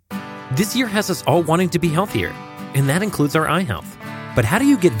This year has us all wanting to be healthier, and that includes our eye health. But how do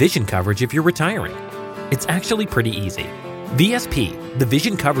you get vision coverage if you're retiring? It's actually pretty easy. VSP, the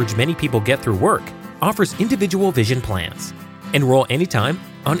vision coverage many people get through work, offers individual vision plans. Enroll anytime,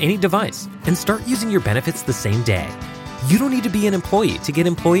 on any device, and start using your benefits the same day. You don't need to be an employee to get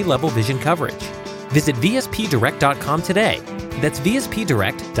employee-level vision coverage. Visit vspdirect.com today. That's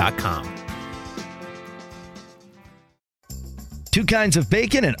vspdirect.com. Two kinds of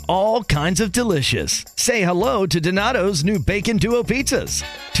bacon and all kinds of delicious. Say hello to Donato's new Bacon Duo pizzas.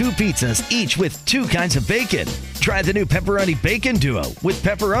 Two pizzas, each with two kinds of bacon. Try the new Pepperoni Bacon Duo with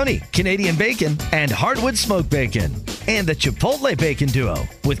pepperoni, Canadian bacon, and hardwood smoked bacon. And the Chipotle Bacon Duo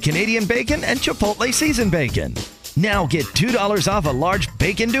with Canadian bacon and Chipotle seasoned bacon. Now get $2 off a large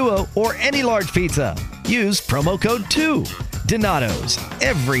Bacon Duo or any large pizza. Use promo code 2. Donato's.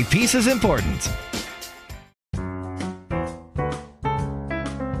 Every piece is important.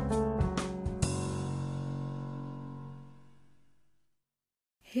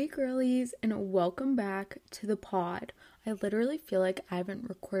 Hey girlies, and welcome back to the pod. I literally feel like I haven't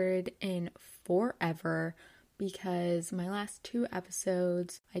recorded in forever because my last two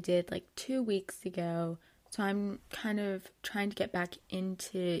episodes I did like 2 weeks ago. So I'm kind of trying to get back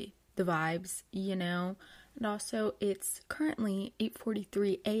into the vibes, you know? And also it's currently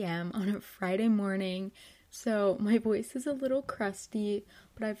 8:43 a.m. on a Friday morning. So my voice is a little crusty,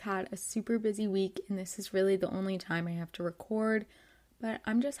 but I've had a super busy week and this is really the only time I have to record. But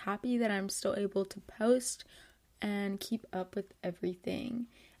I'm just happy that I'm still able to post and keep up with everything.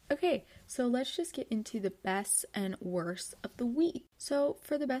 Okay, so let's just get into the best and worst of the week. So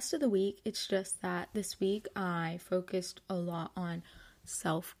for the best of the week, it's just that this week I focused a lot on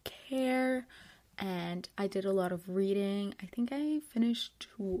self-care and I did a lot of reading. I think I finished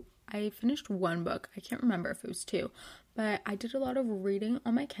one book. I can't remember if it was two, but I did a lot of reading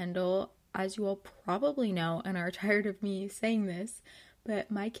on my Kindle, as you all probably know and are tired of me saying this.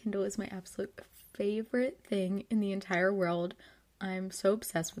 But my Kindle is my absolute favorite thing in the entire world. I'm so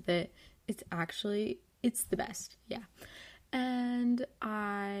obsessed with it. It's the best. Yeah. And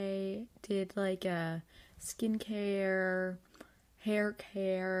I did like a skincare, hair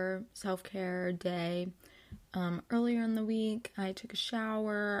care, self-care day. Earlier in the week, I took a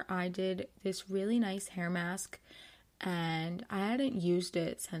shower. I did this really nice hair mask. And I hadn't used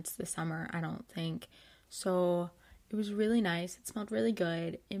it since the summer, I don't think. So it was really nice. It smelled really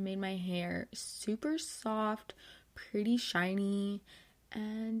good. It made my hair super soft, pretty shiny,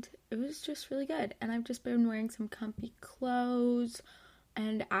 and it was just really good. And I've just been wearing some comfy clothes.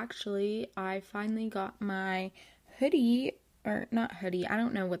 And actually, I finally got my hoodie, or not hoodie, I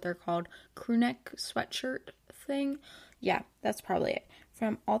don't know what they're called, crew neck sweatshirt thing. Yeah, that's probably it.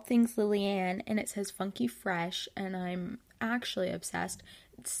 From All Things Lillian, and it says Funky Fresh, and I'm actually obsessed.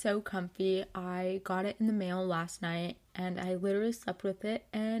 It's so comfy. I got it in the mail last night and I literally slept with it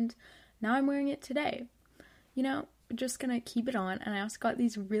and now I'm wearing it today. You know, just gonna keep it on. And I also got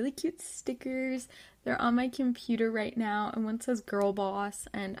these really cute stickers. They're on my computer right now and one says Girl Boss,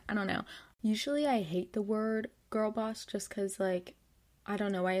 and I don't know. Usually I hate the word girl boss just because like, I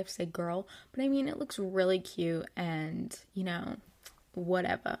don't know why I have to say girl, but I mean it looks really cute and you know,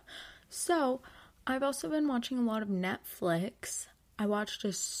 whatever. So I've also been watching a lot of Netflix. I watched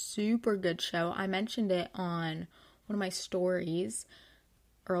a super good show. I mentioned it on one of my stories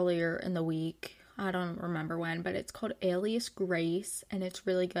earlier in the week. I don't remember when, but it's called Alias Grace, and it's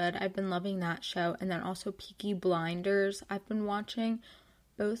really good. I've been loving that show. And then also Peaky Blinders I've been watching.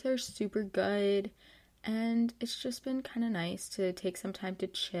 Both are super good, and it's just been kind of nice to take some time to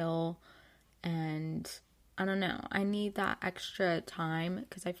chill, and I don't know. I need that extra time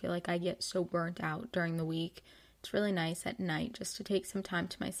because I feel like I get so burnt out during the week. It's really nice at night just to take some time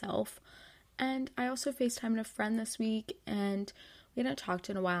to myself. And I also FaceTimed a friend this week and we hadn't talked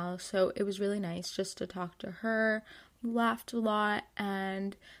in a while, so it was really nice just to talk to her. We laughed a lot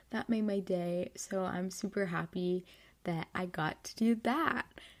and that made my day, so I'm super happy that I got to do that.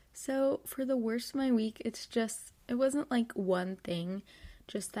 So for the worst of my week, it wasn't like one thing,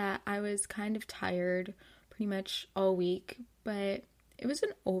 just that I was kind of tired pretty much all week, but it was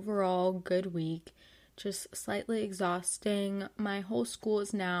an overall good week. Just slightly exhausting. My whole school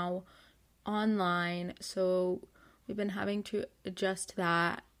is now online, so we've been having to adjust to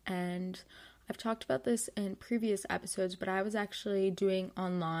that, and I've talked about this in previous episodes, but I was actually doing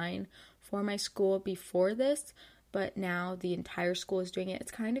online for my school before this, but now the entire school is doing it.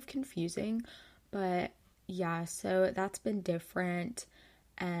 It's kind of confusing, but yeah, so that's been different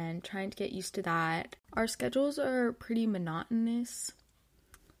and trying to get used to that. Our schedules are pretty monotonous,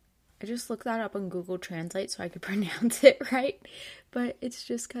 I just looked that up on Google Translate so I could pronounce it right. But it's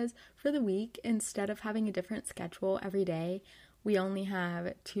just because for the week, instead of having a different schedule every day, we only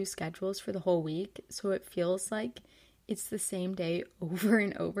have 2 schedules for the whole week. So it feels like it's the same day over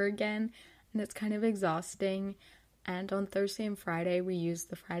and over again. And it's kind of exhausting. And on Thursday and Friday, we use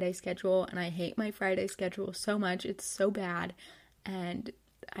the Friday schedule. And I hate my Friday schedule so much. It's so bad. And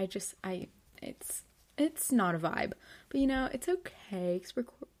it's not a vibe. But it's okay because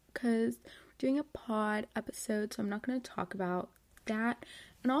we're doing a pod episode, so I'm not going to talk about that.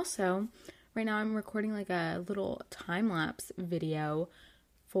 And also, right now I'm recording like a little time-lapse video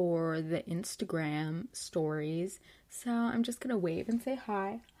for the Instagram stories. So I'm just going to wave and say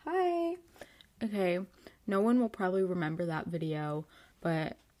hi. Hi! Okay, no one will probably remember that video,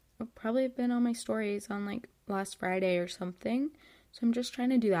 but it'll probably have been on my stories on like last Friday or something. So I'm just trying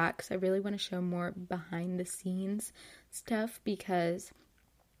to do that because I really want to show more behind the scenes stuff, because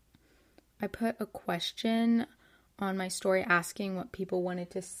I put a question on my story asking what people wanted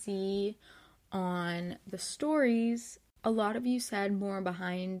to see on the stories. A lot of you said more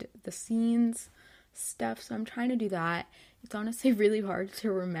behind the scenes stuff, so I'm trying to do that. It's honestly really hard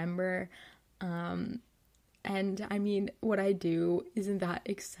to remember. And I mean, what I do isn't that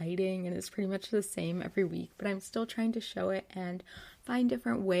exciting and it's pretty much the same every week, but I'm still trying to show it and find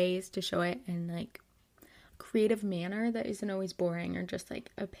different ways to show it in like a creative manner that isn't always boring or just like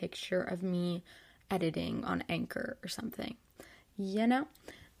a picture of me editing on Anchor or something,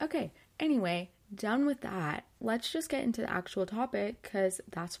 Okay, anyway, done with that. Let's just get into the actual topic because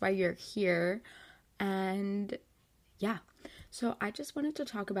that's why you're here. And yeah. So I just wanted to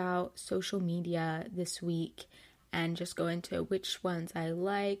talk about social media this week and just go into which ones I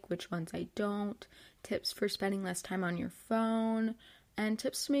like, which ones I don't, tips for spending less time on your phone, and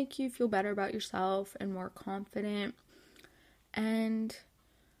tips to make you feel better about yourself and more confident. And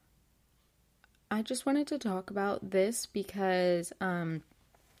I just wanted to talk about this because for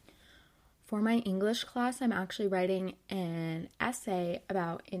my English class, I'm actually writing an essay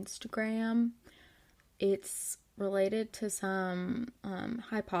about Instagram. It's related to some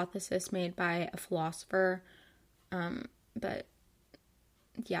hypothesis made by a philosopher, but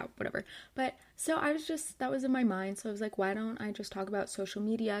yeah, whatever. But so that was in my mind, so I was like, why don't I just talk about social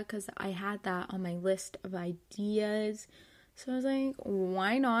media, because I had that on my list of ideas, so I was like,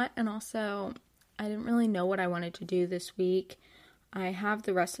 why not? And also, I didn't really know what I wanted to do this week. I have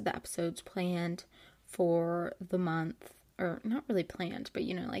the rest of the episodes planned for the month. Or not really planned, but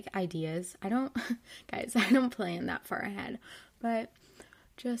like ideas. I don't plan that far ahead, but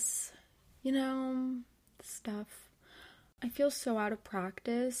just, stuff. I feel so out of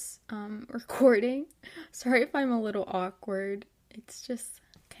practice, recording. Sorry if I'm a little awkward. It's just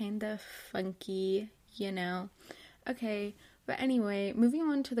kind of funky, Okay, but anyway, moving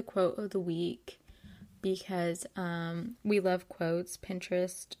on to the quote of the week, because, we love quotes.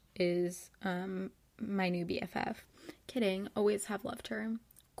 Pinterest is, my new BFF. Kidding, always have loved her.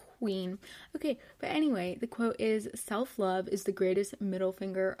 Queen. Okay, but anyway, the quote is, self-love is the greatest middle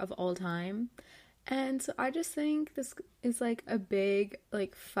finger of all time. And so I just think this is like a big,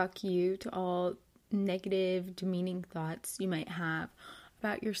 like, fuck you to all negative, demeaning thoughts you might have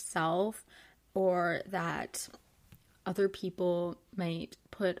about yourself or that other people might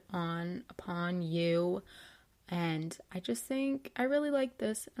put upon you. And I just think I really like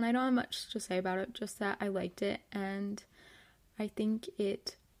this, and I don't have much to say about it, just that I liked it, and I think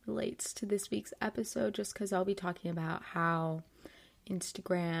it relates to this week's episode just because I'll be talking about how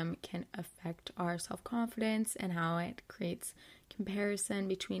Instagram can affect our self-confidence and how it creates comparison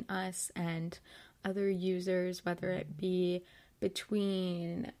between us and other users, whether it be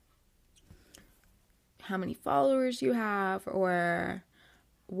between how many followers you have or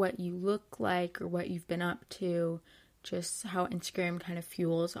what you look like or what you've been up to, just how Instagram kind of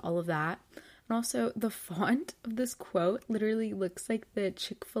fuels all of that. And also the font of this quote literally looks like the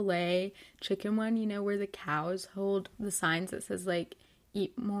Chick-fil-A chicken one, where the cows hold the signs that says like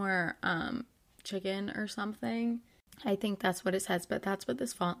eat more chicken or something. I think that's what it says, but that's what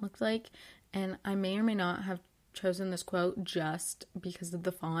this font looks like. And I may or may not have chosen this quote just because of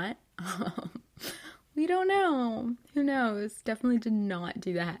the font. We don't know. Who knows? Definitely did not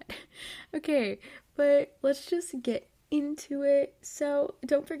do that. Okay, but let's just get into it. So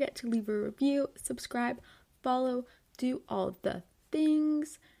don't forget to leave a review, subscribe, follow, do all the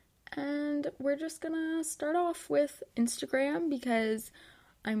things. And we're just gonna start off with Instagram because,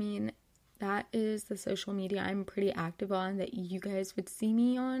 that is the social media I'm pretty active on that you guys would see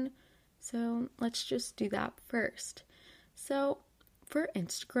me on. So let's just do that first. So for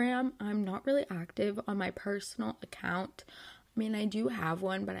Instagram, I'm not really active on my personal account. I mean, I do have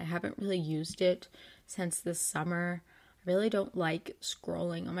one, but I haven't really used it since this summer. I really don't like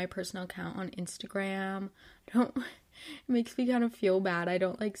scrolling on my personal account on Instagram. It makes me kind of feel bad. I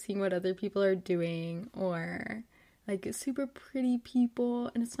don't like seeing what other people are doing or like super pretty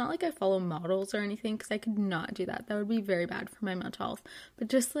people. And it's not like I follow models or anything, because I could not do that. That would be very bad for my mental health. But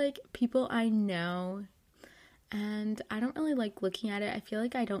just like people I know, and I don't really like looking at it. I feel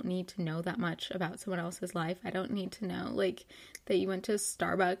like I don't need to know that much about someone else's life. I don't need to know like that you went to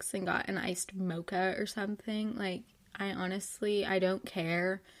Starbucks and got an iced mocha or something. Like, I don't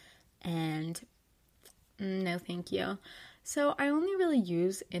care, and no thank you. So I only really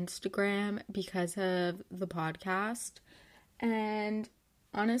use Instagram because of the podcast, and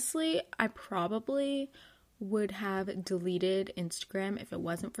honestly, I probably would have deleted Instagram if it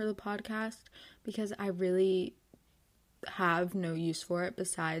wasn't for the podcast, because I really have no use for it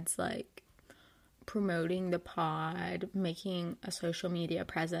besides like promoting the pod, making a social media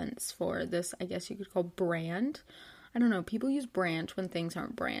presence for this, I guess you could call, brand. I don't know, people use brand when things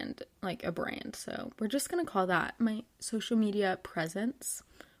aren't brand, like a brand, so we're just gonna call that my social media presence,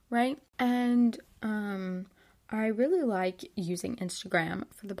 right? And I really like using Instagram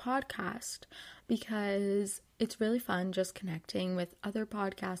for the podcast because it's really fun just connecting with other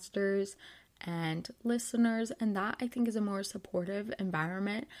podcasters and listeners, and that I think is a more supportive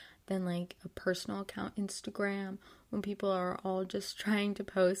environment than like a personal account Instagram, when people are all just trying to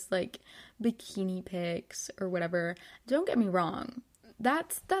post like bikini pics or whatever. Don't get me wrong,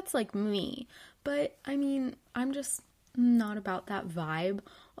 that's like me, but I mean, I'm just not about that vibe.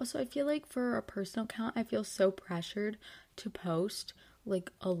 Also, I feel like for a personal account, I feel so pressured to post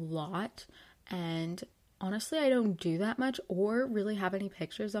like a lot, and honestly, I don't do that much or really have any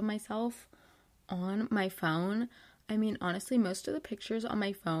pictures of myself on my phone. I mean, honestly, most of the pictures on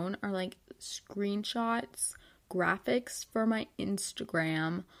my phone are like screenshots, graphics for my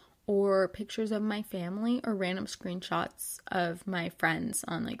Instagram, or pictures of my family, or random screenshots of my friends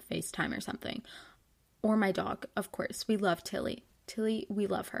on like FaceTime or something. Or my dog, of course. We love Tilly. Tilly, we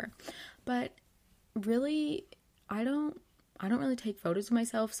love her. But really, I don't really take photos of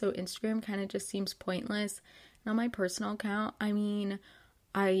myself, so Instagram kind of just seems pointless. And on my personal account, I mean,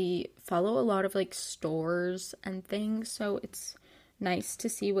 I follow a lot of like stores and things, so it's nice to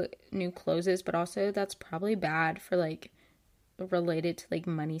see what new clothes is, but also that's probably bad for like related to like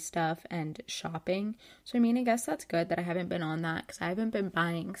money stuff and shopping. So I mean, I guess that's good that I haven't been on that, because I haven't been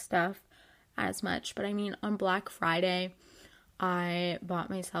buying stuff as much. But I mean, on Black Friday, I bought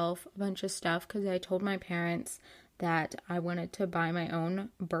myself a bunch of stuff because I told my parents that I wanted to buy my own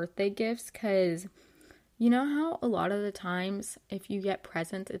birthday gifts, because you know how a lot of the times if you get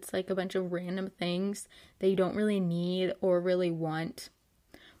presents, it's like a bunch of random things that you don't really need or really want.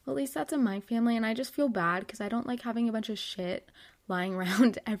 Well, at least that's in my family, and I just feel bad because I don't like having a bunch of shit lying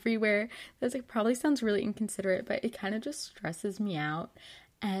around everywhere. That's like probably sounds really inconsiderate, but it kind of just stresses me out,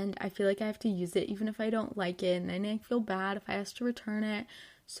 and I feel like I have to use it even if I don't like it, and then I feel bad if I have to return it.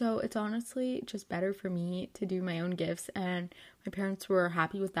 So it's honestly just better for me to do my own gifts, and my parents were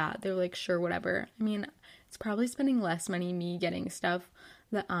happy with that. They were like, sure, whatever. I mean, it's probably spending less money me getting stuff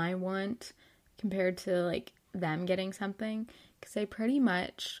that I want compared to like them getting something, because I pretty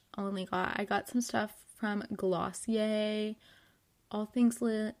much only got some stuff from Glossier, all things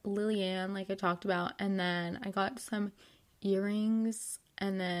Liliane, like I talked about, and then I got some earrings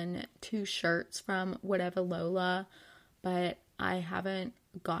and then 2 shirts from Whatever Lola, but I haven't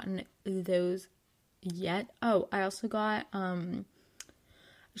gotten those yet. Oh, I also got a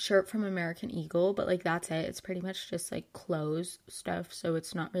shirt from American Eagle, but like that's it. It's pretty much just like clothes stuff, so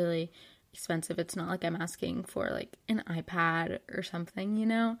it's not really expensive. It's not like I'm asking for like an iPad or something, you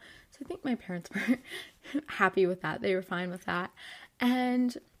know? So I think my parents were happy with that. They were fine with that.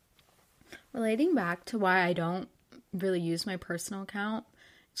 And relating back to why I don't really use my personal account,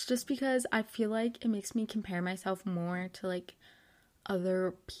 it's just because I feel like it makes me compare myself more to like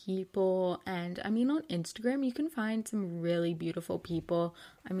other people. And I mean, on Instagram you can find some really beautiful people.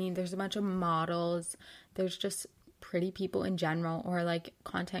 I mean, there's a bunch of models, there's just pretty people in general, or like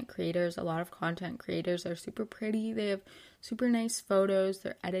content creators. A lot of content creators are super pretty, they have super nice photos,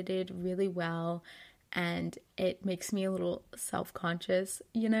 they're edited really well, and it makes me a little self-conscious,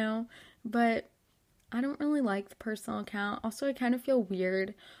 you know? But I don't really like the personal account. Also, I kind of feel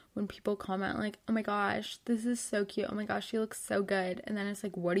weird when people comment like, oh my gosh, this is so cute, oh my gosh, she looks so good, and then it's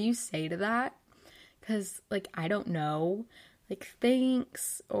like, what do you say to that? Because like, I don't know, like,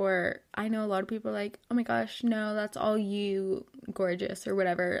 thanks. Or I know a lot of people are like, oh my gosh, no, that's all you, gorgeous, or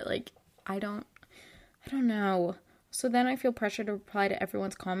whatever. Like, I don't know. So then I feel pressure to reply to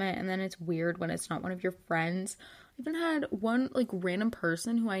everyone's comment, and then it's weird when it's not one of your friends. I even had one like random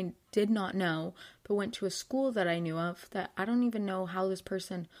person who I did not know but went to a school that I knew of that I don't even know how this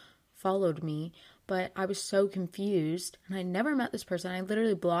person followed me, but I was so confused, and I never met this person. I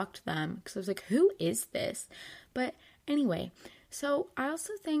literally blocked them because I was like, who is this? But anyway, so I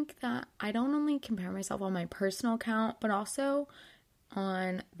also think that I don't only compare myself on my personal account, but also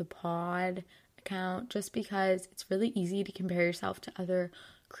on the pod account, just because it's really easy to compare yourself to other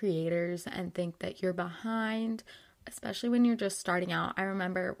creators and think that you're behind, especially when you're just starting out. I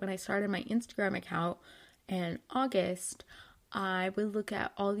remember when I started my Instagram account in August, I would look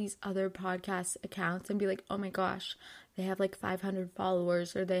at all these other podcast accounts and be like, oh my gosh, they have like 500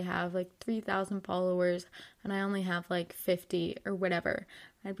 followers, or they have like 3,000 followers, and I only have like 50 or whatever.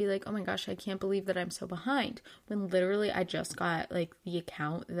 I'd be like, oh my gosh, I can't believe that I'm so behind, when literally I just got like the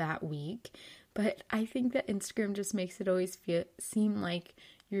account that week. But I think that Instagram just makes it always seem like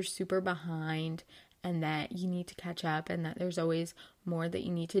you're super behind and that you need to catch up and that there's always more that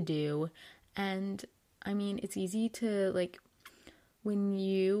you need to do. And I mean, it's easy to like, when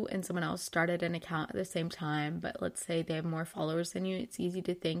you and someone else started an account at the same time, but let's say they have more followers than you, it's easy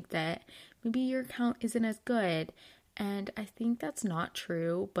to think that maybe your account isn't as good. And I think that's not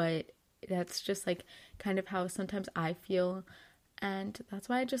true, but that's just like kind of how sometimes I feel. And that's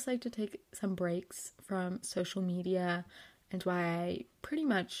why I just like to take some breaks from social media, and why I pretty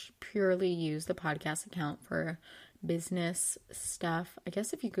much purely use the podcast account for business stuff. I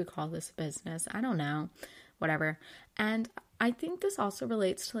guess if you could call this a business, I don't know, whatever. And I think this also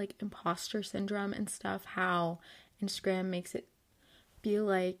relates to like imposter syndrome and stuff, how Instagram makes it feel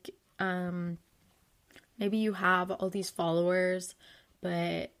like maybe you have all these followers,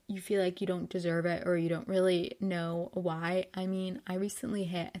 but you feel like you don't deserve it, or you don't really know why. I mean, I recently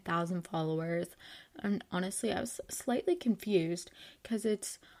hit 1,000 followers, and honestly, I was slightly confused because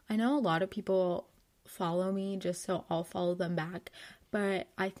I know a lot of people follow me just so I'll follow them back, but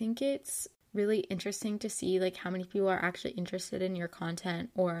I think it's really interesting to see like how many people are actually interested in your content,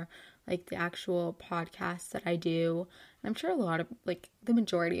 or like the actual podcasts that I do. And I'm sure a lot of like the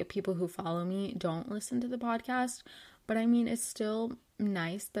majority of people who follow me don't listen to the podcast, but I mean, it's still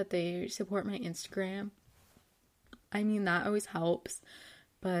nice that they support my Instagram. I mean, that always helps.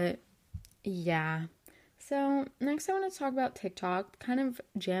 But yeah. So next I want to talk about TikTok, kind of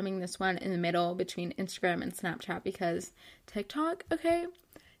jamming this one in the middle between Instagram and Snapchat, because TikTok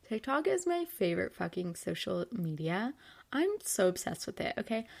is my favorite fucking social media. I'm so obsessed with it,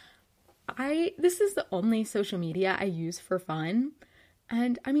 okay? This is the only social media I use for fun.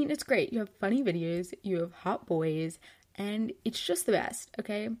 And I mean, it's great. You have funny videos, you have hot boys, and it's just the best,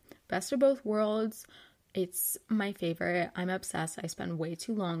 okay? Best of both worlds. It's my favorite. I'm obsessed. I spend way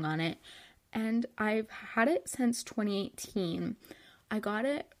too long on it. And I've had it since 2018. I got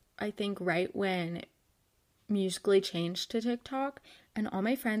it, I think, right when Musical.ly changed to TikTok, and all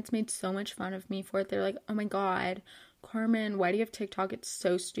my friends made so much fun of me for it. They're like, oh my god, Carmen, why do you have TikTok? It's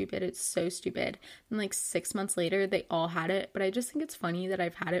so stupid. It's so stupid. And like 6 months later, they all had it. But I just think it's funny that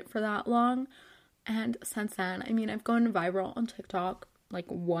I've had it for that long. And since then, I mean, I've gone viral on TikTok like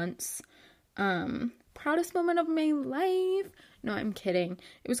once. Proudest moment of my life. No, I'm kidding.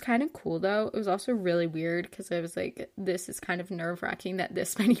 It was kind of cool though. It was also really weird because I was like, this is kind of nerve-wracking that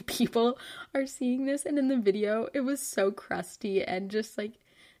this many people are seeing this. And in the video, it was so crusty and just like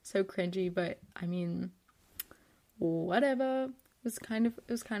so cringy. But I mean, whatever. It was kind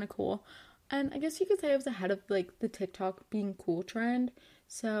of cool. And I guess you could say I was ahead of like the TikTok being cool trend.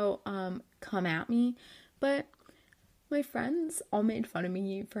 So come at me. But my friends all made fun of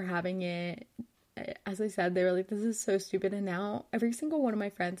me for having it. As I said, they were like, this is so stupid. And now every single one of my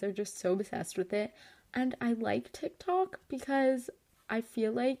friends are just so obsessed with it. And I like TikTok because I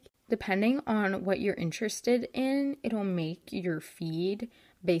feel like depending on what you're interested in, it'll make your feed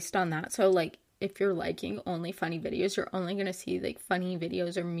based on that. So like if you're liking only funny videos, you're only going to see like funny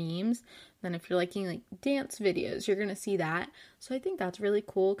videos or memes. Then if you're liking like dance videos, you're going to see that. So I think that's really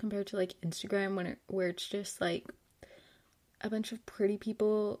cool compared to like Instagram where it's just like a bunch of pretty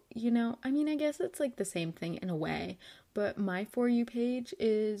people, you know. I mean, I guess it's like the same thing in a way, but my For You page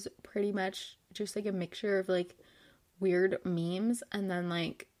is pretty much just like a mixture of like weird memes and then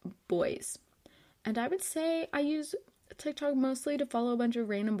like boys. And I would say I use TikTok mostly to follow a bunch of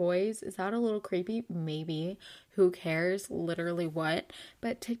random boys. Is that a little creepy? Maybe. Who cares? Literally what?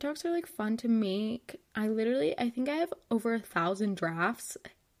 But TikToks are like fun to make. I think I have over 1,000 drafts.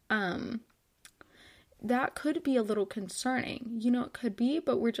 That could be a little concerning. You know, it could be,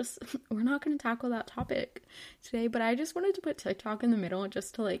 but we're not going to tackle that topic today. But I just wanted to put TikTok in the middle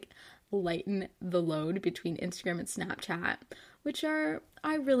just to like lighten the load between Instagram and Snapchat, which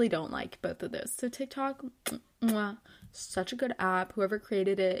I really don't like both of those. So TikTok, mwah, such a good app. Whoever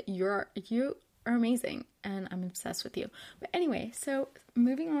created it, you are amazing, and I'm obsessed with you. But anyway, so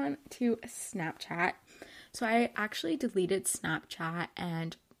moving on to Snapchat. So I actually deleted Snapchat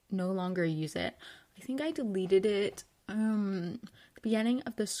and no longer use it. I think I deleted it the beginning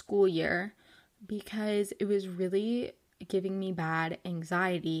of the school year because it was really giving me bad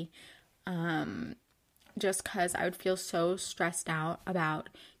anxiety. Just because I would feel so stressed out about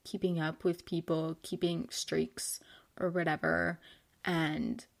keeping up with people, keeping streaks or whatever,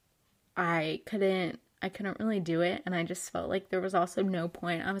 and I couldn't really do it, and I just felt like there was also no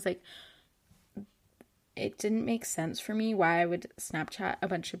point. I was like, it didn't make sense for me why I would Snapchat a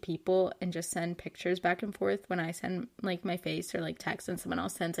bunch of people and just send pictures back and forth when I send like my face or like text and someone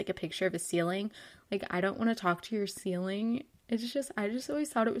else sends like a picture of a ceiling. Like, I don't want to talk to your ceiling. It's just, I just always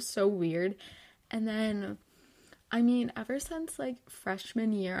thought it was so weird. And then, I mean, ever since like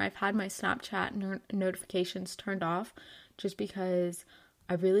freshman year, I've had my Snapchat notifications turned off just because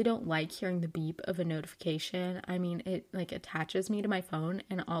I really don't like hearing the beep of a notification. I mean, it like attaches me to my phone,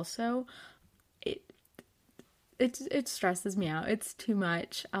 and also it stresses me out. It's too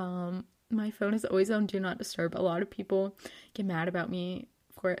much. My phone is always on Do Not Disturb. A lot of people get mad about me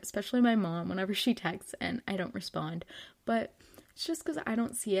for it, especially my mom whenever she texts and I don't respond. But it's just because I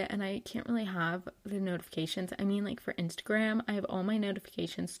don't see it and I can't really have the notifications. I mean, like for Instagram, I have all my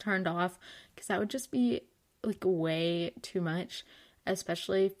notifications turned off because that would just be like way too much,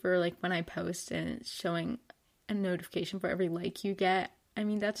 especially for like when I post and it's showing a notification for every like you get. I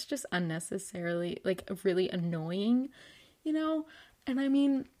mean, that's just unnecessarily like really annoying, you know? And I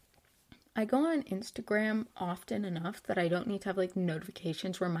mean, I go on Instagram often enough that I don't need to have like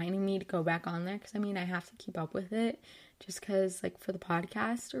notifications reminding me to go back on there, because I mean, I have to keep up with it just because like for the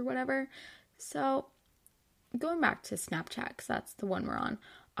podcast or whatever. So going back to Snapchat, because that's the one we're on,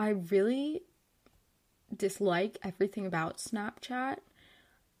 I really dislike everything about Snapchat,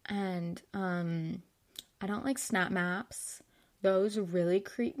 and I don't like Snap Maps. Those really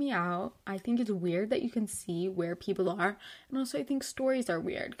creep me out. I think it's weird that you can see where people are. And also I think stories are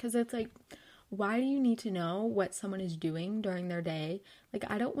weird because it's like, why do you need to know what someone is doing during their day? Like,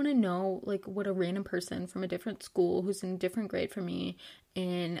 I don't want to know like what a random person from a different school who's in a different grade from me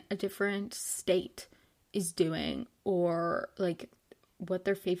in a different state is doing, or like what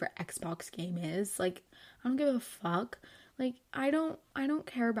their favorite Xbox game is. Like, I don't give a fuck. Like, I don't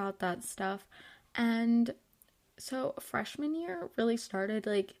care about that stuff. And so freshman year really started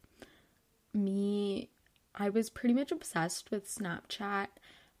like I was pretty much obsessed with Snapchat,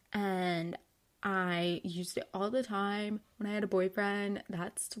 and I used it all the time. When I had a boyfriend,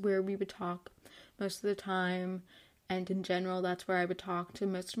 that's where we would talk most of the time, and in general, that's where I would talk to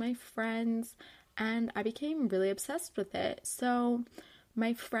most of my friends, and I became really obsessed with it. So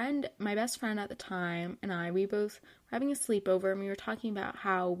my best friend at the time, and we both were having a sleepover, and we were talking about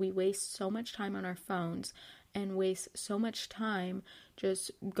how we waste so much time on our phones and waste so much time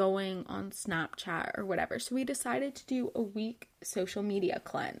just going on Snapchat or whatever. So we decided to do a week social media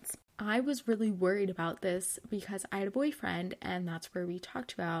cleanse. I was really worried about this because I had a boyfriend, and that's where we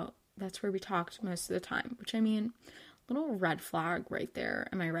talked most of the time, which, I mean, little red flag right there.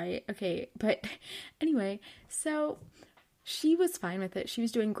 Am I right? Okay. But anyway, so she was fine with it. She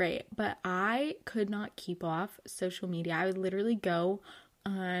was doing great, but I could not keep off social media. I would literally go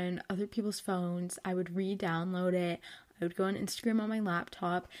on other people's phones. I would re-download it. I would go on Instagram on my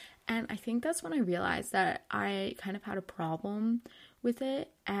laptop. And I think that's when I realized that I kind of had a problem with it.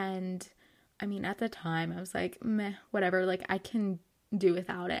 And I mean, at the time I was like, meh, whatever, like I can do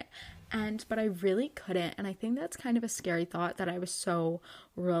without it. But I really couldn't. And I think that's kind of a scary thought that I was so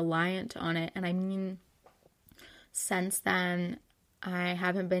reliant on it. And I mean, since then, I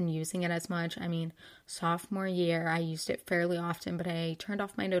haven't been using it as much. I mean, sophomore year, I used it fairly often, but I turned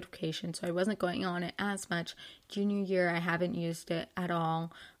off my notifications, so I wasn't going on it as much. Junior year, I haven't used it at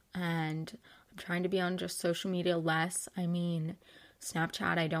all, and I'm trying to be on just social media less. I mean,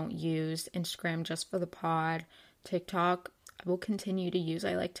 Snapchat I don't use, Instagram just for the pod, TikTok I will continue to use.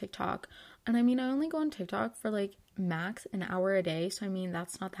 I like TikTok, and I mean, I only go on TikTok for like max an hour a day, so I mean,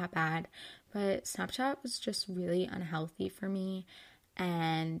 that's not that bad. But Snapchat was just really unhealthy for me,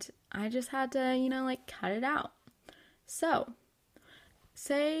 and I just had to, like cut it out. So,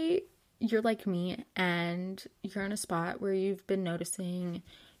 say you're like me and you're in a spot where you've been noticing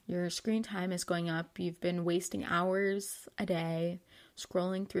your screen time is going up. You've been wasting hours a day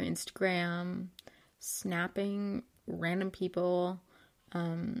scrolling through Instagram, snapping random people,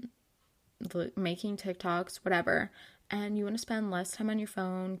 making TikToks, whatever. and you want to spend less time on your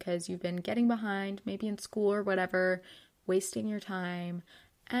phone because you've been getting behind, maybe in school or whatever, wasting your time.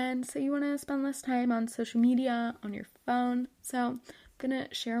 And so you want to spend less time on social media, on your phone. So I'm going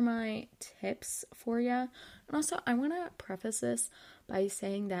to share my tips for you. And also, I want to preface this by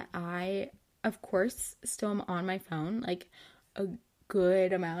saying that I, of course, still am on my phone, like a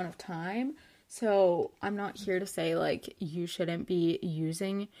good amount of time. So I'm not here to say, like, you shouldn't be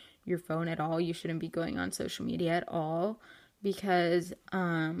using your phone at all. You shouldn't be going on social media at all, because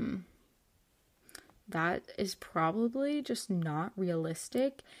that is probably just not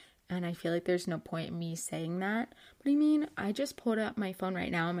realistic, and I feel like there's no point in me saying that. But I mean, I just pulled up my phone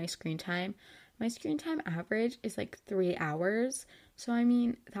right now on my screen time. My screen time average is like 3 hours, so I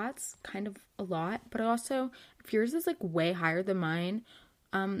mean, that's kind of a lot. But also, if yours is like way higher than mine,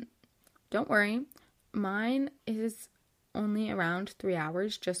 don't worry, mine is only around 3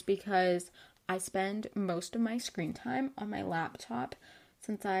 hours, just because I spend most of my screen time on my laptop.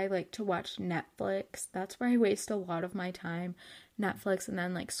 Since I like to watch Netflix, that's where I waste a lot of my time. Netflix, and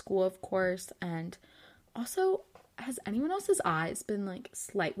then like school, of course. And also, has anyone else's eyes been like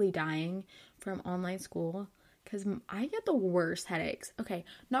slightly dying from online school? Because I get the worst headaches. Okay,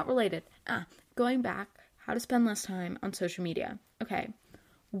 not related. Going back, how to spend less time on social media. Okay,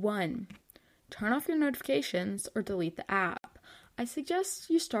 1, turn off your notifications or delete the app. I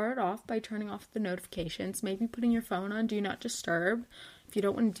suggest you start off by turning off the notifications, maybe putting your phone on Do Not Disturb. If you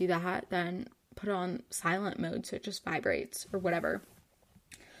don't want to do that, then put it on silent mode so it just vibrates or whatever.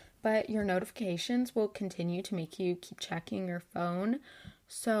 But your notifications will continue to make you keep checking your phone.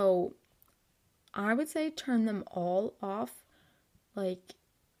 So I would say turn them all off. Like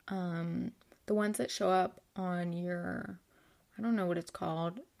the ones that show up on your, I don't know what it's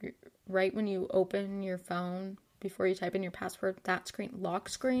called, right when you open your phone before you type in your password, that screen, lock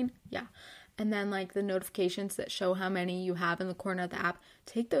screen, yeah. And then like the notifications that show how many you have in the corner of the app,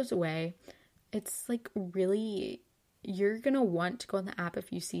 take those away. It's like really, you're gonna want to go on the app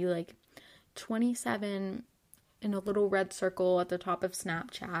if you see like 27 in a little red circle at the top of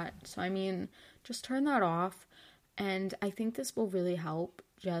Snapchat. So I mean, just turn that off. And I think this will really help,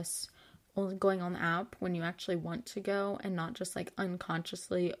 just only going on the app when you actually want to go, and not just like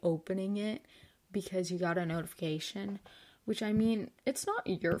unconsciously opening it because you got a notification. Which, I mean, it's not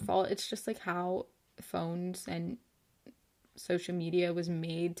your fault. It's just like how phones and social media was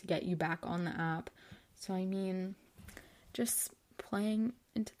made to get you back on the app. So I mean, just playing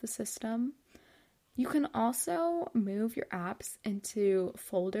into the system. You can also move your apps into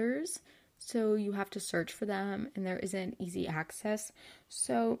folders, so you have to search for them and there isn't easy access.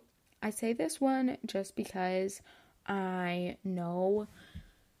 So I say this one just because I know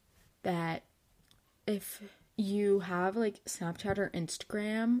that if you have like Snapchat or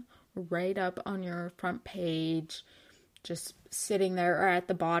Instagram right up on your front page, just sitting there, or at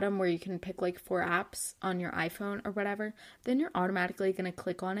the bottom where you can pick like 4 apps on your iPhone or whatever, then you're automatically going to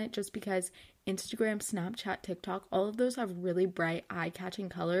click on it, just because Instagram, Snapchat, TikTok, all of those have really bright eye-catching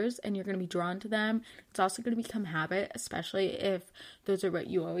colors and you're going to be drawn to them. It's also going to become habit, especially if those are what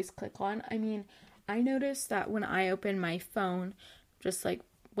you always click on. I mean, I noticed that when I open my phone, just like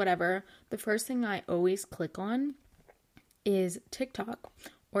whatever, the first thing I always click on is TikTok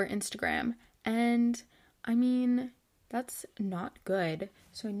or Instagram. And I mean, that's not good.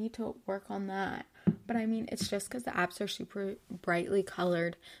 So I need to work on that. But I mean, it's just because the apps are super brightly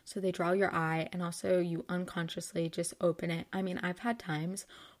colored, so they draw your eye, and also you unconsciously just open it. I mean, I've had times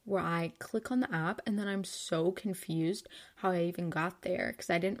where I click on the app and then I'm so confused how I even got there, because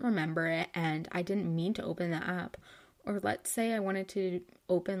I didn't remember it and I didn't mean to open the app. Or let's say I wanted to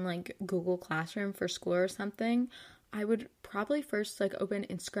open like Google Classroom for school or something, I would probably first like open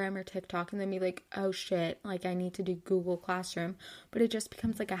Instagram or TikTok and then be like, oh shit, like I need to do Google Classroom. But it just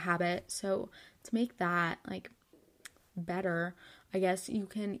becomes like a habit. So to make that like better, I guess you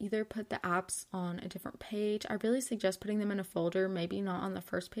can either put the apps on a different page. I really suggest putting them in a folder, maybe not on the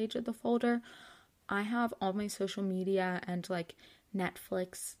first page of the folder. I have all my social media and like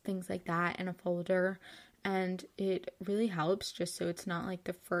Netflix, things like that in a folder. And it really helps, just so it's not like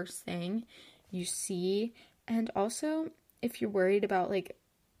the first thing you see. And also, if you're worried about like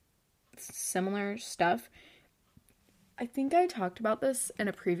similar stuff, I think I talked about this in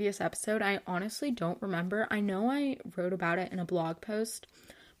a previous episode. I honestly don't remember. I know I wrote about it in a blog post,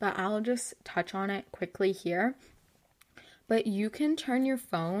 but I'll just touch on it quickly here. But you can turn your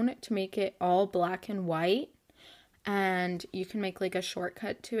phone to make it all black and white, and you can make like a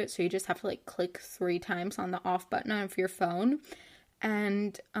shortcut to it. So you just have to like click 3 times on the off button of your phone.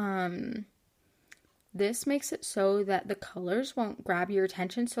 And this makes it so that the colors won't grab your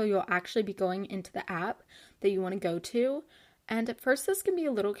attention, so you'll actually be going into the app, that you want to go to. And at first this can be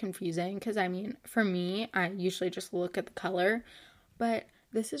a little confusing because, I mean, for me, I usually just look at the color, but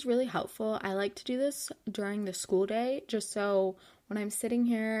this is really helpful. I like to do this during the school day, just so when I'm sitting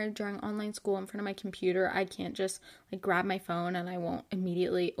here during online school in front of my computer, I can't just like grab my phone and I won't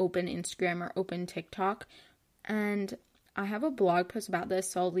immediately open Instagram or open TikTok. And I have a blog post about this,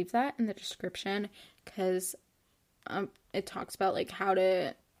 so I'll leave that in the description because it talks about like how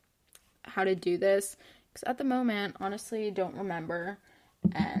to do this. Because at the moment, honestly, don't remember.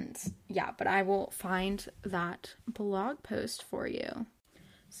 And yeah, but I will find that blog post for you.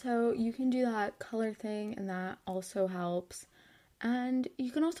 So you can do that color thing, and that also helps. And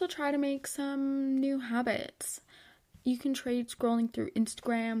you can also try to make some new habits. You can trade scrolling through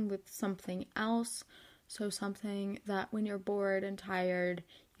Instagram with something else. So something that when you're bored and tired,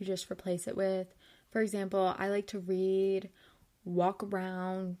 you just replace it with. For example, I like to read, walk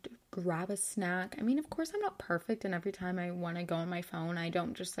around, grab a snack. I mean, of course, I'm not perfect, and every time I want to go on my phone, I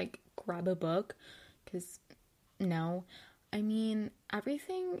don't just like grab a book, because no. I mean,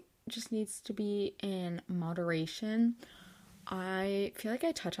 everything just needs to be in moderation. I feel like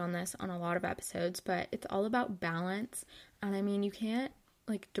I touch on this on a lot of episodes, but it's all about balance. And I mean, you can't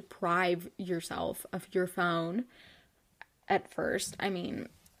like deprive yourself of your phone at first. I mean,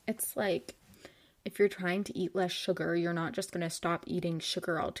 it's like if you're trying to eat less sugar, you're not just going to stop eating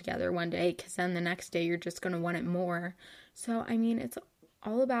sugar altogether one day, because then the next day you're just going to want it more. So, I mean, it's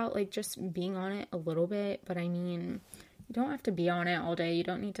all about like just being on it a little bit, but I mean, you don't have to be on it all day. You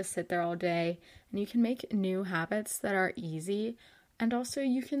don't need to sit there all day. And you can make new habits that are easy. And also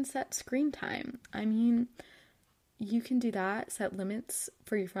you can set screen time. I mean, you can do that, set limits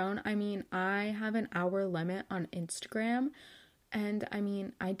for your phone. I mean, I have an hour limit on Instagram. And I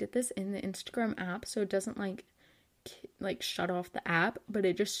mean, I did this in the Instagram app, so it doesn't like shut off the app, but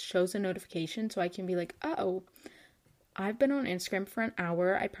it just shows a notification, so I can be like, oh, I've been on Instagram for an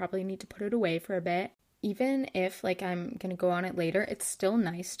hour. I probably need to put it away for a bit. Even if like I'm gonna go on it later, it's still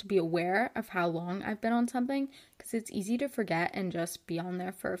nice to be aware of how long I've been on something, because it's easy to forget and just be on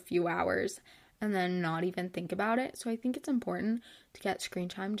there for a few hours and then not even think about it. So I think it's important to get screen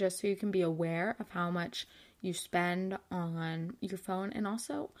time just so you can be aware of how much you spend on your phone, and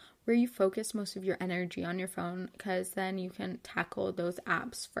also where you focus most of your energy on your phone, because then you can tackle those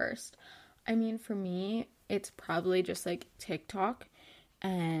apps first. I mean, for me, it's probably just like TikTok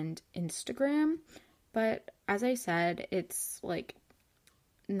and Instagram. But as I said, it's like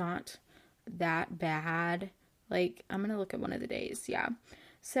not that bad. Like, I'm going to look at one of the days. Yeah.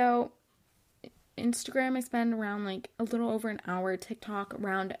 So Instagram, I spend around like a little over an hour, TikTok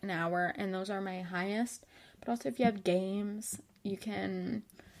around an hour, and those are my highest. But also if you have games, you can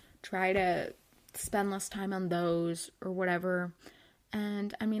try to spend less time on those or whatever.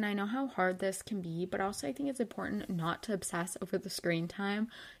 And I mean, I know how hard this can be, but also I think it's important not to obsess over the screen time,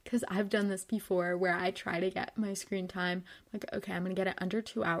 because I've done this before where I try to get my screen time, like, okay, I'm going to get it under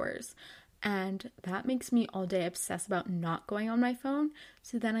 2 hours. And that makes me all day obsess about not going on my phone.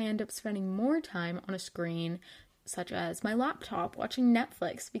 So then I end up spending more time on a screen, such as my laptop, watching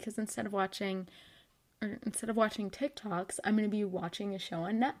Netflix, because instead of watching TikToks, I'm going to be watching a show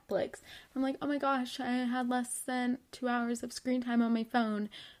on Netflix. I'm like, oh my gosh, I had less than 2 hours of screen time on my phone,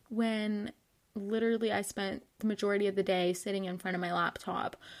 when literally I spent the majority of the day sitting in front of my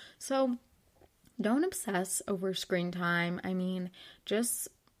laptop. So don't obsess over screen time. I mean, just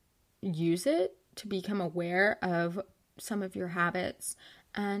use it to become aware of some of your habits.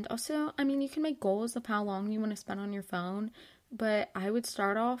 And also, I mean, you can make goals of how long you want to spend on your phone, but I would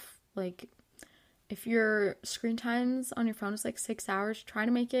start off like, if your screen times on your phone is like 6 hours, try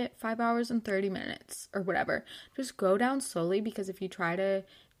to make it 5 hours and 30 minutes or whatever. Just go down slowly, because if you try to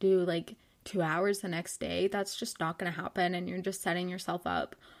do like 2 hours the next day, that's just not going to happen, and you're just setting yourself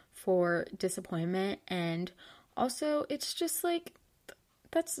up for disappointment. And also, it's just like,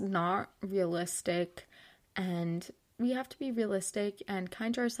 that's not realistic, and we have to be realistic and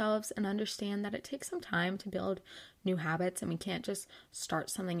kind to ourselves and understand that it takes some time to build new habits, and we can't just start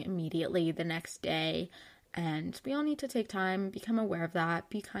something immediately the next day. And we all need to take time, become aware of that,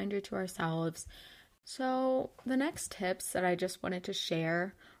 be kinder to ourselves. So the next tips that I just wanted to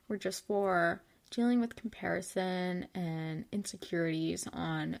share were just for dealing with comparison and insecurities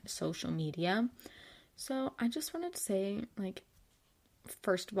on social media. So I just wanted to say, like,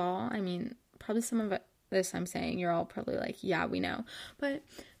 first of all, I mean, probably some of this I'm saying, you're all probably like, yeah, we know. But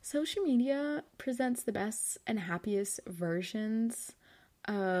social media presents the best and happiest versions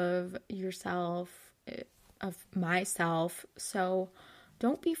of yourself, of myself. So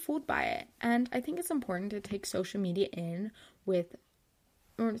don't be fooled by it. And I think it's important to take social media in with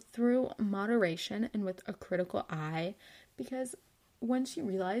or through moderation and with a critical eye, because once you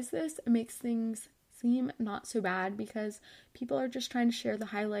realize this, it makes things seem not so bad, because people are just trying to share the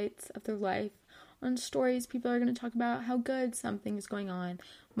highlights of their life. On stories, people are going to talk about how good something is going on.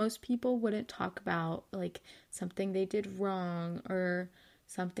 Most people wouldn't talk about like something they did wrong or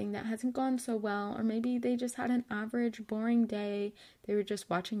something that hasn't gone so well, or maybe they just had an average boring day. They were just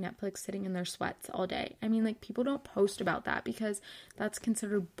watching Netflix sitting in their sweats all day. I mean, like, people don't post about that because that's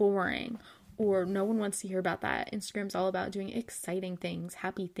considered boring, or no one wants to hear about that. Instagram's all about doing exciting things,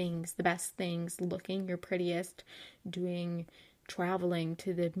 happy things, the best things, looking your prettiest, traveling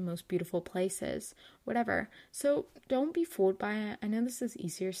to the most beautiful places, whatever. So don't be fooled by it. I know this is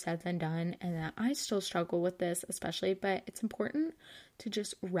easier said than done, and that I still struggle with this especially, but it's important to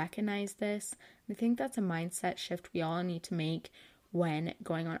just recognize this. I think that's a mindset shift we all need to make when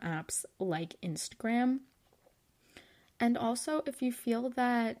going on apps like Instagram. And also, if you feel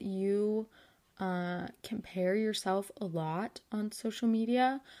that you compare yourself a lot on social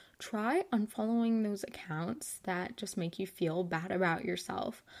media, try unfollowing those accounts that just make you feel bad about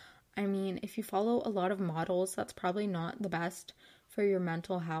yourself. I mean, if you follow a lot of models, that's probably not the best for your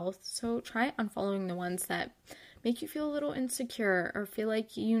mental health. So try unfollowing the ones that make you feel a little insecure or feel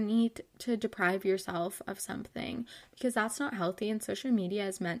like you need to deprive yourself of something, because that's not healthy. And social media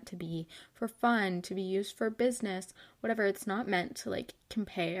is meant to be for fun, to be used for business, whatever. It's not meant to like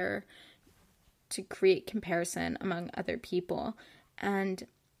compare, to create comparison among other people. And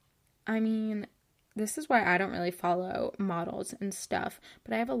I mean, this is why I don't really follow models and stuff,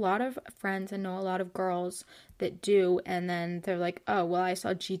 but I have a lot of friends and know a lot of girls that do, and then they're like, oh, well, I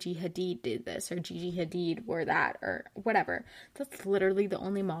saw Gigi Hadid did this, or Gigi Hadid wore that, or whatever. That's literally the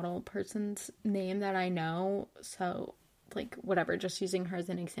only model person's name that I know, so like whatever, just using her as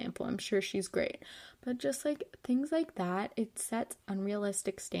an example. I'm sure she's great, but just like things like that, it sets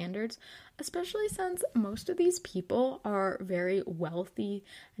unrealistic standards, especially since most of these people are very wealthy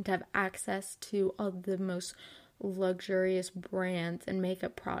and have access to all the most luxurious brands and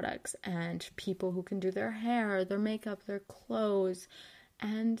makeup products, and people who can do their hair, their makeup, their clothes.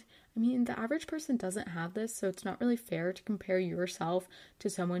 And I mean, the average person doesn't have this, so it's not really fair to compare yourself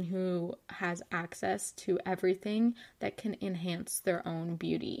to someone who has access to everything that can enhance their own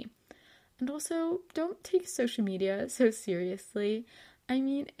beauty. And also, don't take social media so seriously. I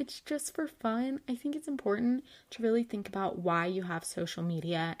mean, it's just for fun. I think it's important to really think about why you have social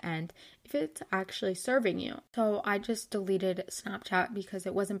media and if it's actually serving you. So I just deleted Snapchat because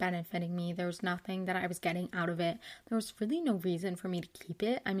it wasn't benefiting me. There was nothing that I was getting out of it. There was really no reason for me to keep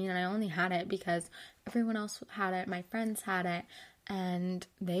it. I mean, I only had it because everyone else had it. My friends had it and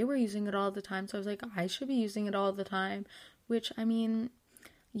they were using it all the time. So I was like, I should be using it all the time, which, I mean,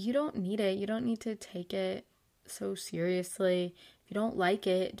 you don't need it. You don't need to take it so seriously. If you don't like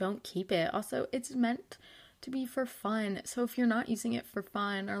it, don't keep it. Also, it's meant to be for fun. So if you're not using it for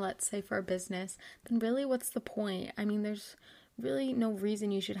fun, or let's say for a business, then really what's the point? I mean, there's really no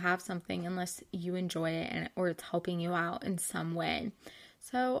reason you should have something unless you enjoy it or it's helping you out in some way.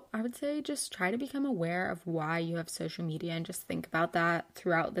 So I would say just try to become aware of why you have social media and just think about that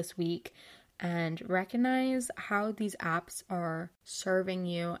throughout this week and recognize how these apps are serving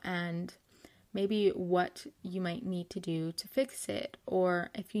you and maybe what you might need to do to fix it, or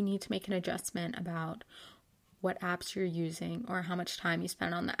if you need to make an adjustment about what apps you're using or how much time you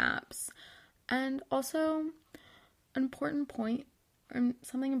spend on the apps. And also, an important point, or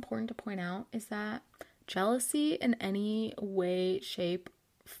something important to point out, is that jealousy in any way, shape,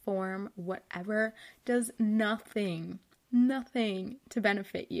 form, whatever, does nothing to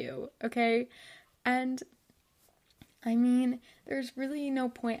benefit you, okay? And I mean, there's really no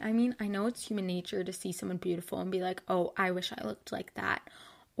point. I mean, I know it's human nature to see someone beautiful and be like, oh, I wish I looked like that.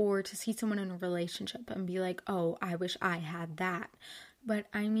 Or to see someone in a relationship and be like, oh, I wish I had that. But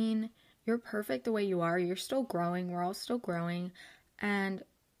I mean, you're perfect the way you are. You're still growing. We're all still growing. And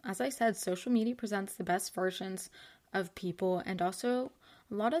as I said, social media presents the best versions of people. And also,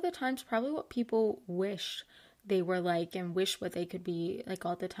 a lot of the times, probably what people wish they were like and wish what they could be like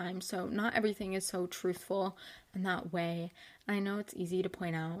all the time. So not everything is so truthful in that way. And I know it's easy to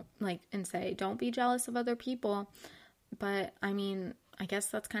point out like and say, don't be jealous of other people. But I mean, I guess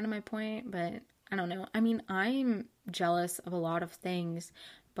that's kind of my point, but I don't know. I mean, I'm jealous of a lot of things,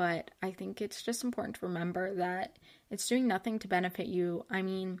 but I think it's just important to remember that it's doing nothing to benefit you. I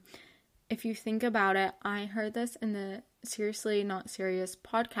mean, if you think about it, I heard this in the Seriously Not Serious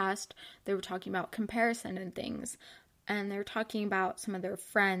podcast. They were talking about comparison and things, and they were talking about some of their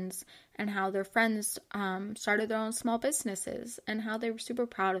friends and how their friends started their own small businesses and how they were super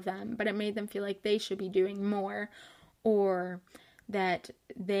proud of them, but it made them feel like they should be doing more, or that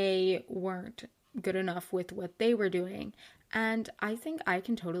they weren't good enough with what they were doing. And I think I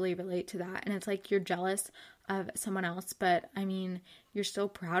can totally relate to that. And it's like you're jealous of someone else, but I mean, you're still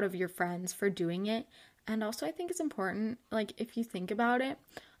proud of your friends for doing it. And also, I think it's important, like, if you think about it,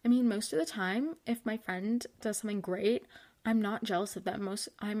 I mean, most of the time, if my friend does something great, I'm not jealous of them.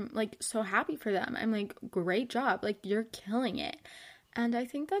 I'm like so happy for them. I'm like, great job. Like, you're killing it. And I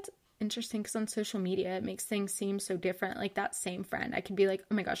think that's interesting because on social media, it makes things seem so different. Like that same friend, I can be like,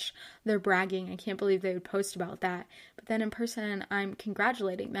 oh my gosh, they're bragging. I can't believe they would post about that. But then in person, I'm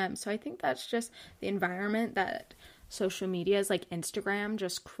congratulating them. So I think that's just the environment that social media is like Instagram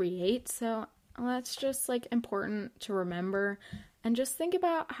just creates. So that's just like important to remember. And just think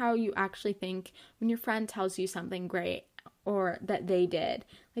about how you actually think when your friend tells you something great or that they did.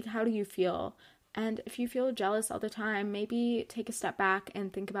 Like, how do you feel? And if you feel jealous all the time, maybe take a step back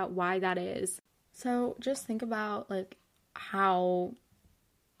and think about why that is. So just think about like how,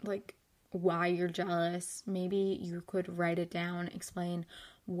 like why you're jealous. Maybe you could write it down, explain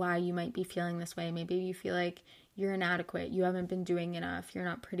why you might be feeling this way. Maybe you feel like you're inadequate, you haven't been doing enough, you're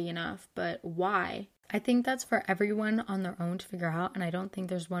not pretty enough, but why? I think that's for everyone on their own to figure out, and I don't think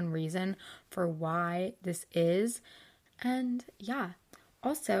there's one reason for why this is. And yeah,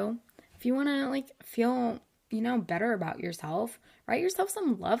 also, if you want to like feel, better about yourself, write yourself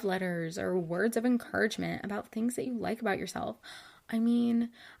some love letters or words of encouragement about things that you like about yourself. I mean,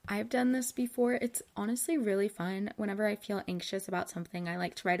 I've done this before. It's honestly really fun. Whenever I feel anxious about something, I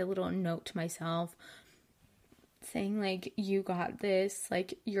like to write a little note to myself saying like, you got this,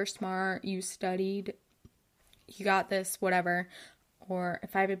 like you're smart, you studied, you got this, whatever. Or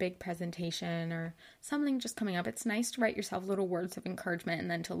if I have a big presentation or something just coming up, it's nice to write yourself little words of encouragement and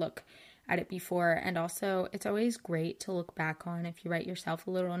then to look at it before. And also, it's always great to look back on if you write yourself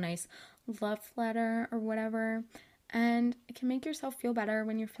a little nice love letter or whatever. And it can make yourself feel better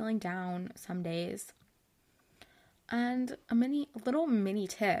when you're feeling down some days. And a little mini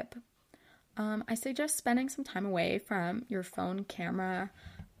tip. I suggest spending some time away from your phone camera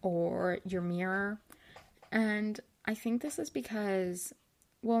or your mirror. And I think this is because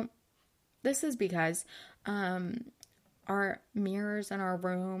our mirrors in our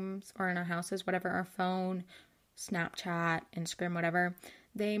rooms or in our houses, whatever, our phone, Snapchat, Instagram, whatever,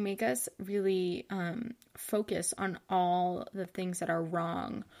 they make us really focus on all the things that are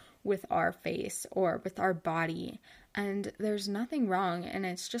wrong with our face or with our body. And there's nothing wrong, and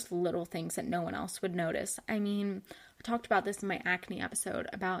it's just little things that no one else would notice. I mean, I talked about this in my acne episode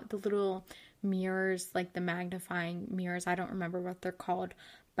about the little mirrors, like the magnifying mirrors. I don't remember what they're called,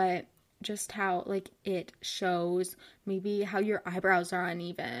 but just how like it shows maybe how your eyebrows are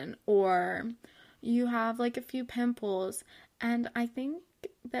uneven or you have like a few pimples. And I think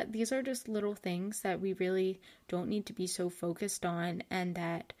that these are just little things that we really don't need to be so focused on, and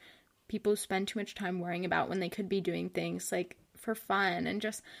that people spend too much time worrying about when they could be doing things like for fun and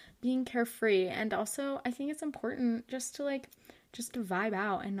just being carefree. And also, I think it's important just to vibe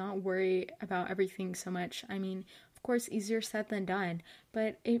out and not worry about everything so much. I mean, of course, easier said than done,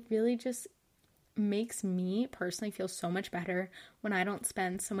 but it really just makes me personally feel so much better when I don't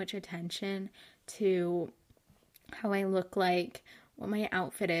spend so much attention to how I look like, what my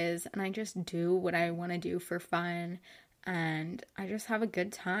outfit is, and I just do what I want to do for fun, and I just have a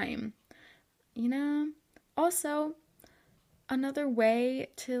good time. Also, another way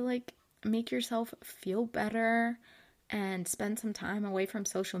to like make yourself feel better and spend some time away from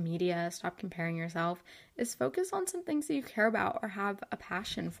social media, stop comparing yourself, is focus on some things that you care about or have a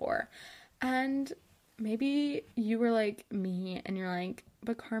passion for. And maybe you were like me and you're like,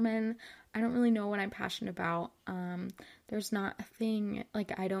 but Carmen, I don't really know what I'm passionate about. There's not a thing,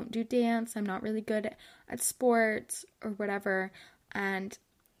 like I don't do dance, I'm not really good at sports or whatever. And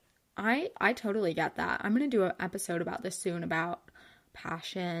I totally get that. I'm going to do an episode about this soon, about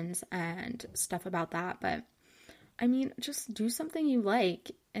passions and stuff about that. But I mean, just do something you like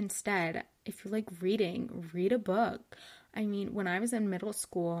instead. If you like reading, read a book. I mean, when I was in middle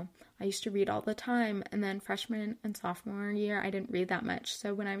school, I used to read all the time. And then freshman and sophomore year, I didn't read that much.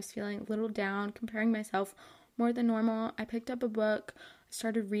 So when I was feeling a little down, comparing myself more than normal, I picked up a book,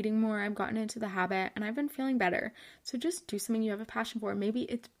 started reading more, I've gotten into the habit, and I've been feeling better. So just do something you have a passion for. Maybe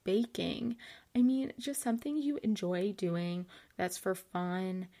it's baking. I mean, just something you enjoy doing that's for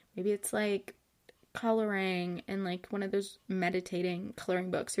fun. Maybe it's like coloring and like one of those meditating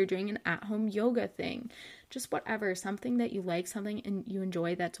coloring books, or doing an at-home yoga thing. Just whatever, something that you like, something and you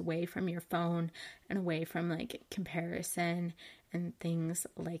enjoy that's away from your phone and away from like comparison and things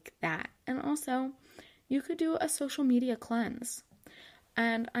like that. And also, you could do a social media cleanse.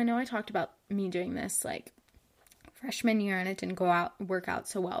 And I know I talked about me doing this like freshman year and it didn't work out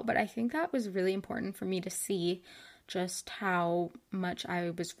so well. But I think that was really important for me to see just how much I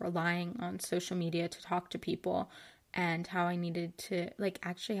was relying on social media to talk to people, and how I needed to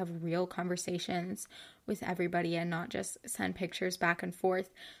actually have real conversations with everybody and not just send pictures back and forth.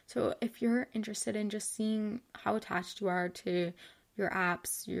 So if you're interested in just seeing how attached you are to your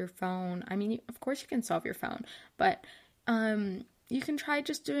apps, your phone, I mean, of course you can solve your phone, but you can try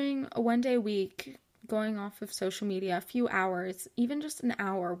just doing a 1 day a week, going off of social media, a few hours, even just an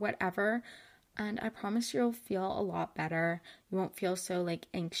hour, whatever. And I promise you'll feel a lot better. You won't feel so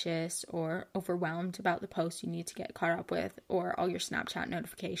anxious or overwhelmed about the posts you need to get caught up with or all your Snapchat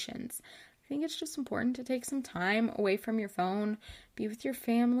notifications. I think it's just important to take some time away from your phone, be with your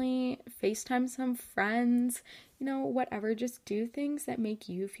family, FaceTime some friends, whatever. Just do things that make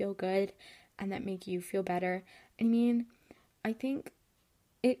you feel good and that make you feel better. I mean, I think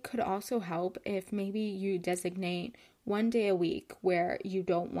it could also help if maybe you designate 1 day a week where you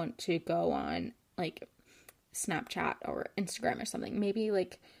don't want to go on Snapchat or Instagram or something. Maybe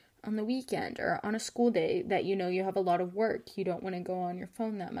on the weekend or on a school day that you have a lot of work. You don't want to go on your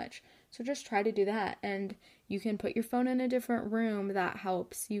phone that much. So just try to do that. And you can put your phone in a different room. That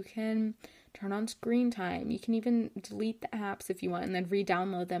helps. You can turn on screen time. You can even delete the apps if you want and then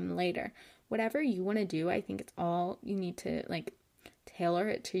re-download them later. Whatever you want to do, I think it's all you need to tailor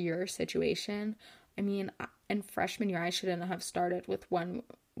it to your situation. I mean, in freshman year, I shouldn't have started with one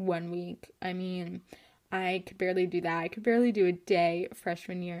week. I mean, I could barely do that. I could barely do a day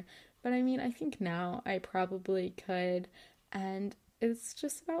freshman year. But I mean, I think now I probably could. And it's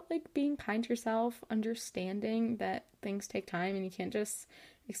just about being kind to yourself, understanding that things take time and you can't just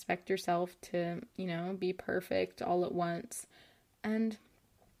expect yourself to, be perfect all at once. And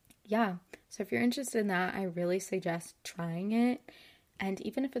yeah, so if you're interested in that, I really suggest trying it. And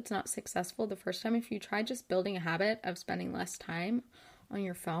even if it's not successful the first time, if you try just building a habit of spending less time on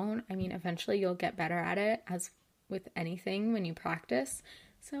your phone, I mean, eventually you'll get better at it, as with anything when you practice.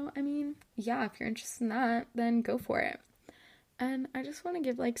 So, I mean, yeah, if you're interested in that, then go for it. And I just want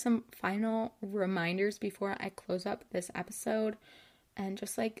to give some final reminders before I close up this episode, and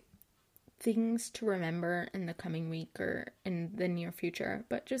just things to remember in the coming week or in the near future.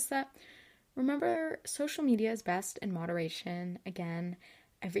 But just that, remember, social media is best in moderation. Again,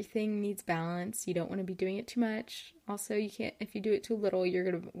 everything needs balance. You don't want to be doing it too much. Also, you can't, if you do it too little, you're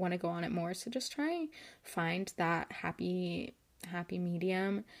going to want to go on it more. So just try and find that happy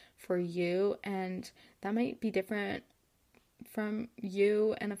medium for you. And that might be different from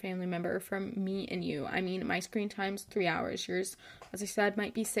you and a family member, from me and you. I mean, my screen time's 3 hours. Yours, as I said,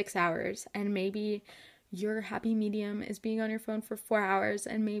 might be 6 hours. And maybe your happy medium is being on your phone for 4 hours,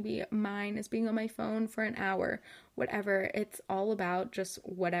 and maybe mine is being on my phone for an hour. Whatever. It's all about just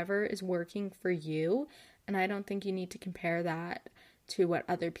whatever is working for you. And I don't think you need to compare that to what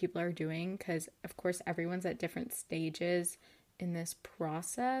other people are doing, because of course everyone's at different stages in this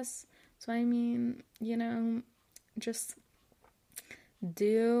process. So I mean, just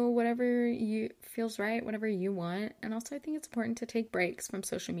do whatever you feels right, whatever you want. And also I think it's important to take breaks from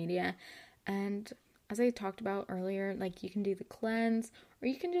social media. And as I talked about earlier, you can do the cleanse, or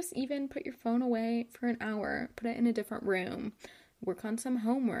you can just even put your phone away for an hour, put it in a different room, work on some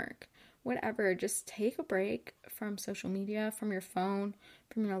homework, whatever. Just take a break from social media, from your phone,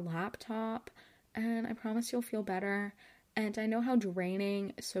 from your laptop, and I promise you'll feel better. And I know how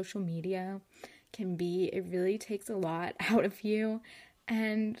draining social media can be. It really takes a lot out of you.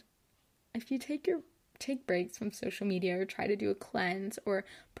 And if you take breaks from social media, or try to do a cleanse, or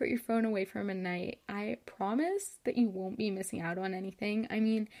put your phone away from a night, I promise that you won't be missing out on anything. I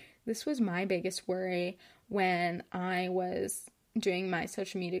mean, this was my biggest worry when I was doing my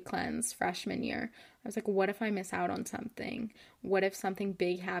social media cleanse freshman year. I was like, what if I miss out on something? What if something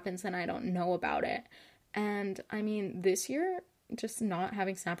big happens and I don't know about it? And I mean, this year, just not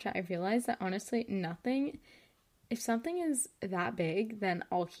having Snapchat, I realized that honestly, if something is that big, then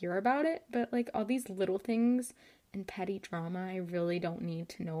I'll hear about it. But all these little things and petty drama, I really don't need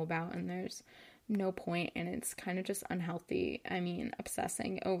to know about, and there's no point, and it's kind of just unhealthy. I mean,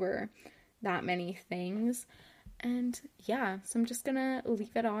 obsessing over that many things. And yeah, so I'm just gonna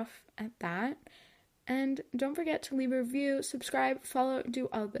leave it off at that. And don't forget to leave a review, subscribe, follow, do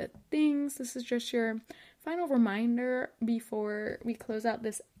all the things. This is just your final reminder before we close out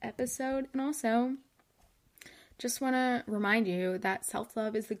this episode. And also, just want to remind you that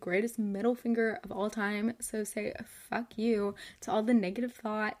self-love is the greatest middle finger of all time. So say fuck you to all the negative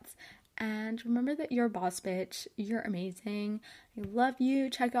thoughts And remember that you're a boss bitch. You're amazing. I love you.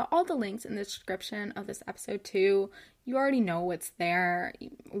 Check out all the links in the description of this episode too. You already know what's there,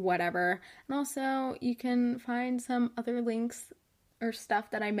 whatever. And also, you can find some other links or stuff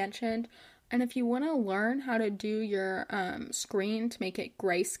that I mentioned. And if you want to learn how to do your screen to make it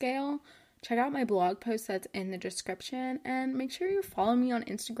grayscale, check out my blog post that's in the description, and make sure you follow me on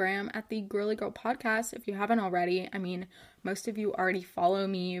Instagram at the Girly Girl Podcast if you haven't already. I mean, most of you already follow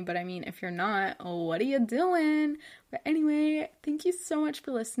me, but I mean, if you're not, what are you doing? But anyway, thank you so much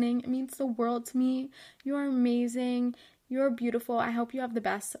for listening. It means the world to me. You are amazing. You're beautiful. I hope you have the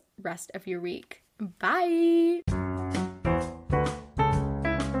best rest of your week. Bye!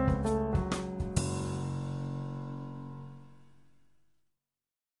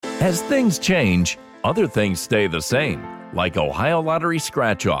 As things change, other things stay the same, like Ohio Lottery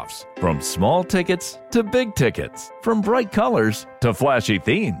scratch-offs. From small tickets to big tickets, from bright colors to flashy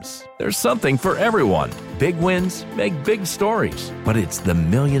themes. There's something for everyone. Big wins make big stories, but it's the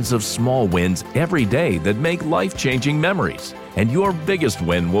millions of small wins every day that make life-changing memories. And your biggest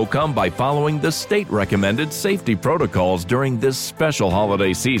win will come by following the state-recommended safety protocols during this special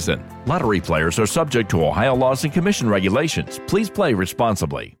holiday season. Lottery players are subject to Ohio laws and commission regulations. Please play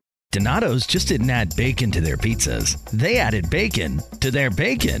responsibly. Donato's just didn't add bacon to their pizzas. They added bacon to their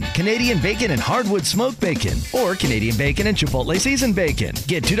bacon. Canadian bacon and hardwood smoked bacon. Or Canadian bacon and Chipotle seasoned bacon.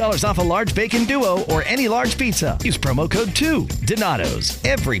 Get $2 off a large bacon duo or any large pizza. Use promo code 2. Donato's.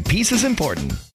 Every piece is important.